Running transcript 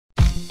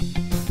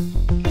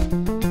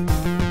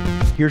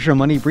here's your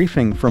money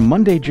briefing for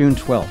Monday, June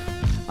 12th.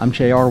 I'm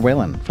J.R.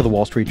 Whalen for the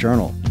Wall Street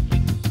Journal.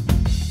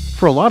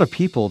 For a lot of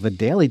people, the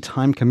daily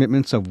time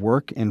commitments of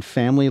work and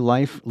family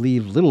life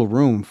leave little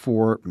room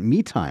for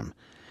me time.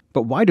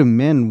 But why do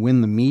men win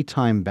the me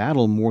time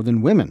battle more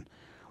than women?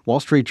 Wall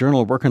Street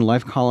Journal Work and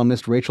Life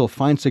columnist Rachel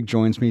Feintzeig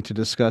joins me to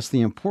discuss the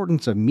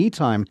importance of me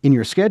time in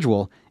your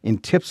schedule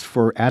and tips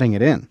for adding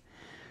it in.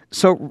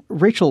 So,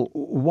 Rachel,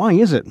 why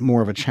is it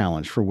more of a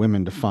challenge for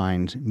women to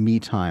find me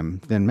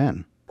time than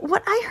men?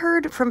 What I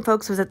heard from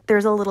folks was that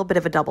there's a little bit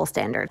of a double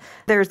standard.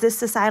 There's this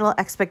societal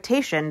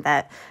expectation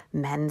that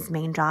men's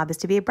main job is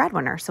to be a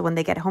breadwinner. So when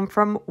they get home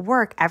from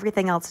work,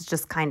 everything else is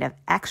just kind of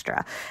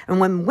extra. And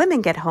when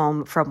women get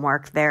home from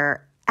work,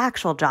 their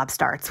actual job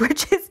starts,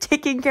 which is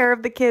taking care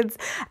of the kids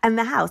and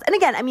the house. And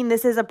again, I mean,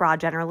 this is a broad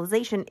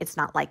generalization. It's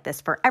not like this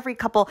for every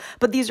couple,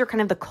 but these are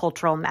kind of the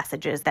cultural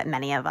messages that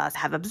many of us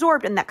have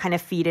absorbed and that kind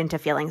of feed into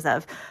feelings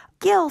of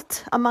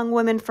guilt among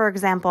women, for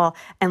example,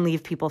 and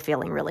leave people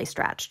feeling really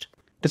stretched.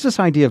 Does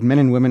this idea of men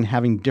and women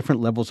having different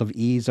levels of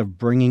ease of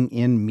bringing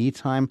in me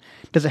time,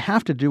 does it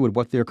have to do with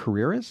what their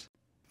career is?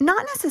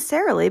 Not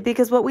necessarily,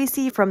 because what we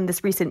see from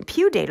this recent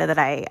Pew data that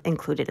I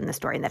included in the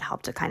story and that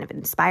helped to kind of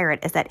inspire it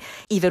is that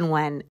even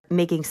when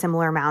making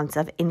similar amounts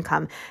of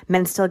income,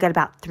 men still get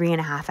about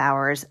 3.5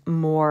 hours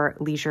more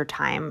leisure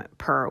time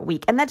per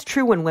week. And that's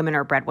true when women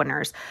are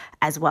breadwinners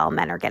as well.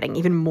 Men are getting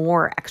even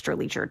more extra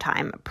leisure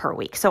time per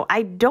week. So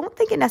I don't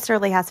think it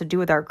necessarily has to do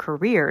with our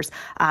careers.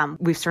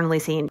 We've certainly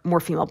seen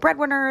more female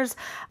breadwinners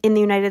in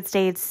the United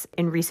States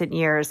in recent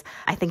years.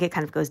 I think it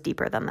kind of goes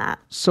deeper than that.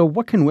 So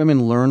what can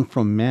women learn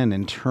from men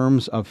in terms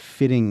of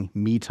fitting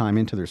me time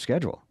into their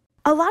schedule?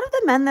 A lot of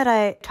the men that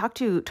I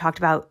talked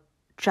about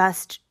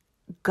just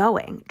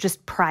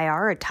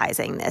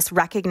prioritizing this,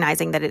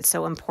 recognizing that it's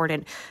so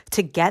important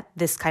to get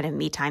this kind of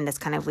me time, this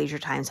kind of leisure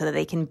time so that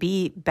they can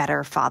be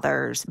better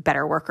fathers,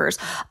 better workers.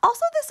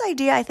 Also, this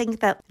idea, I think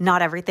that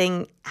not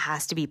everything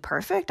has to be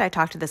perfect. I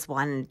talked to this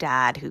one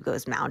dad who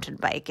goes mountain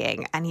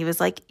biking, and he was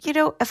like,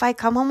 if I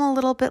come home a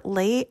little bit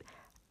late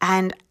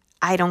and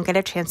I don't get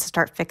a chance to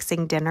start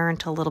fixing dinner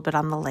until a little bit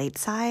on the late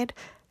side,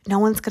 no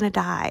one's going to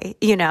die,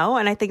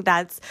 And I think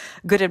that's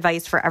good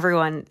advice for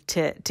everyone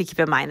to keep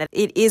in mind, that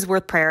it is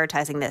worth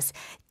prioritizing this,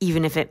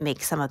 even if it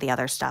makes some of the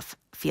other stuff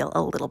feel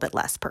a little bit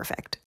less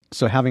perfect.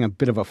 So having a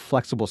bit of a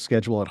flexible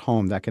schedule at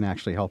home, that can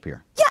actually help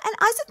here. Yeah, and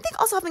I think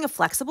also having a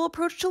flexible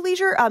approach to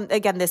leisure.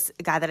 Again, this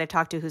guy that I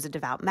talked to who's a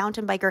devout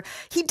mountain biker,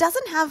 he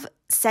doesn't have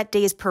set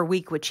days per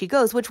week which he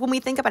goes, which when we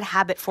think about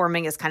habit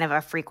forming is kind of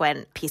a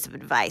frequent piece of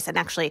advice. And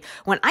actually,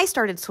 when I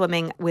started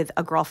swimming with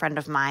a girlfriend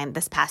of mine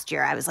this past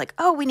year, I was like,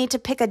 we need to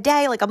pick a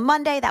day, like a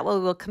Monday, that way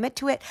we'll commit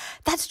to it.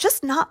 That's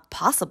just not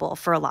possible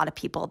for a lot of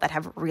people that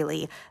have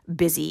really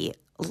busy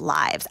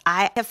lives.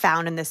 I have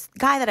found, and this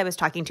guy that I was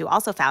talking to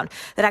also found,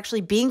 that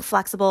actually being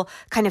flexible,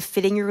 kind of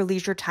fitting your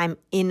leisure time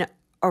in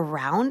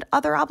around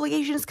other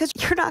obligations, because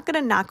you're not going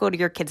to not go to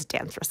your kid's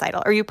dance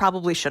recital, or you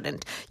probably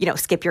shouldn't,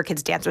 skip your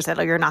kid's dance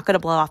recital. You're not going to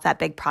blow off that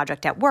big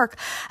project at work.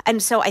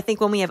 And so I think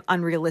when we have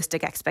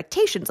unrealistic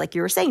expectations, like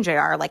you were saying,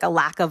 JR, like a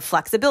lack of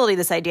flexibility,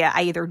 this idea,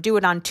 I either do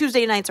it on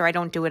Tuesday nights or I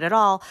don't do it at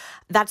all,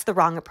 that's the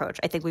wrong approach.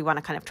 I think we want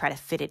to kind of try to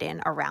fit it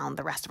in around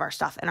the rest of our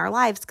stuff in our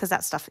lives, because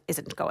that stuff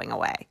isn't going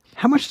away.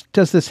 How much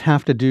does this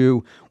have to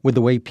do with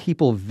the way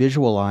people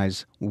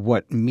visualize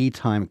what me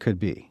time could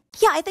be?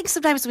 Yeah, I think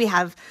sometimes we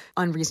have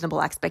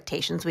unreasonable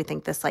expectations. We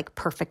think this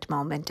perfect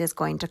moment is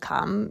going to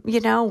come,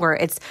 where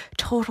it's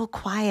total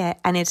quiet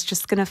and it's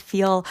just going to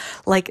feel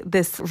like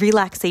this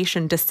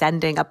relaxation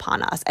descending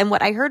upon us. And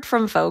what I heard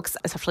from folks,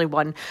 especially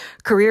one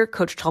career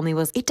coach told me,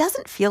 was it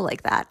doesn't feel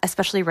like that,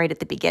 especially right at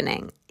the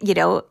beginning.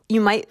 You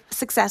might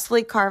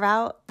successfully carve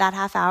out that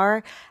half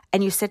hour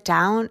and you sit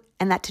down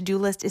and that to-do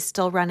list is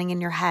still running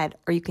in your head,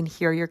 or you can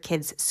hear your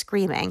kids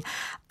screaming.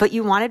 But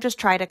you want to just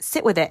try to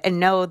sit with it and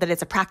know that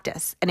it's a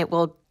practice and it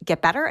will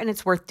get better, and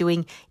it's worth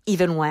doing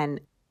even when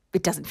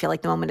it doesn't feel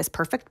like the moment is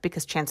perfect,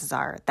 because chances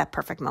are that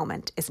perfect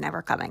moment is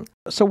never coming.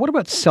 So what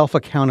about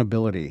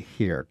self-accountability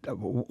here?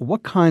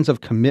 What kinds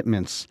of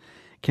commitments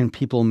can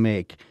people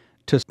make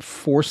to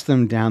force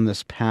them down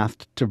this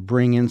path to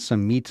bring in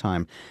some me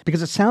time?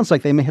 Because it sounds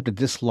like they may have to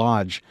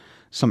dislodge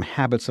some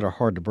habits that are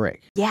hard to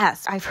break.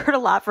 Yes, I've heard a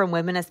lot from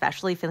women,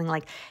 especially feeling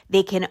like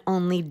they can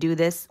only do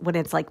this when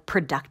it's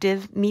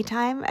productive me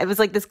time. It was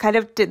like this kind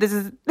of,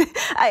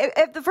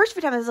 the first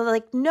few times I was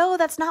like, no,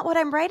 that's not what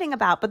I'm writing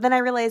about. But then I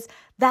realized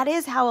that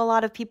is how a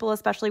lot of people,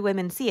 especially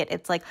women, see it.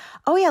 It's like,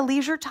 oh yeah,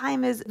 leisure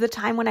time is the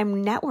time when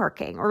I'm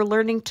networking or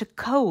learning to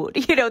code.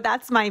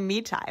 That's my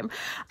me time.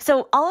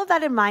 So all of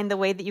that in mind, the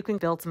way that you can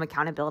build some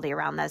accountability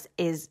around this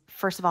is,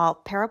 first of all,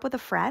 pair up with a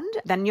friend.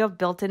 Then you have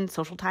built-in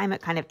social time.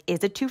 It kind of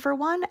is a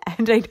 2-for-1.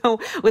 And I know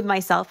with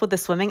myself, with the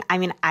swimming,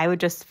 I would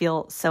just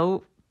feel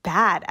so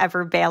bad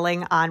ever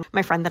bailing on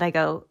my friend that I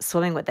go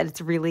swimming with, that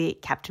it's really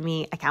kept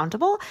me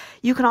accountable.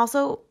 You can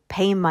also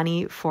pay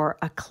money for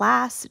a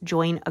class,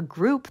 join a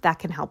group that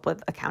can help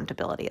with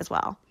accountability as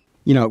well.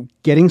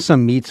 Getting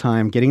some me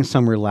time, getting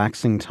some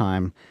relaxing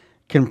time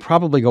can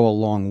probably go a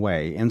long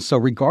way. And so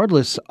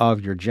regardless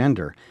of your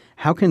gender,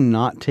 How can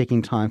not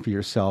taking time for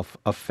yourself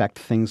affect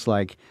things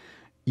like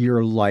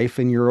your life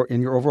and your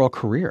overall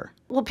career?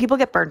 Well, people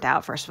get burnt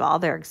out, first of all.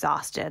 They're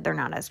exhausted. They're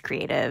not as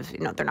creative.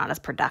 They're not as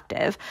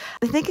productive.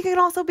 I think it can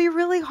also be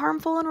really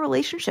harmful in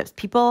relationships.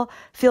 People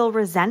feel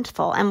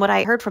resentful. And what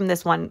I heard from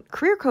this one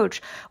career coach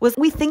was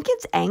we think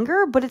it's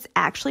anger, but it's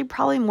actually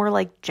probably more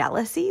like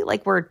jealousy.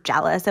 Like we're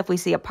jealous if we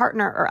see a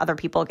partner or other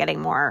people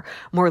getting more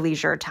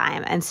leisure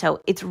time. And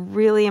so it's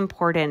really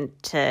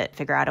important to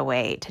figure out a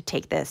way to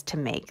take this to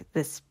make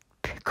this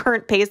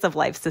current pace of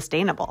life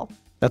sustainable.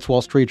 That's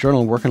Wall Street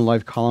Journal Work and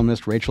Life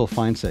columnist Rachel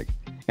Feintzeig.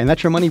 And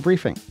that's your Money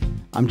Briefing.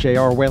 I'm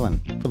J.R.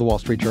 Whalen for the Wall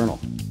Street Journal.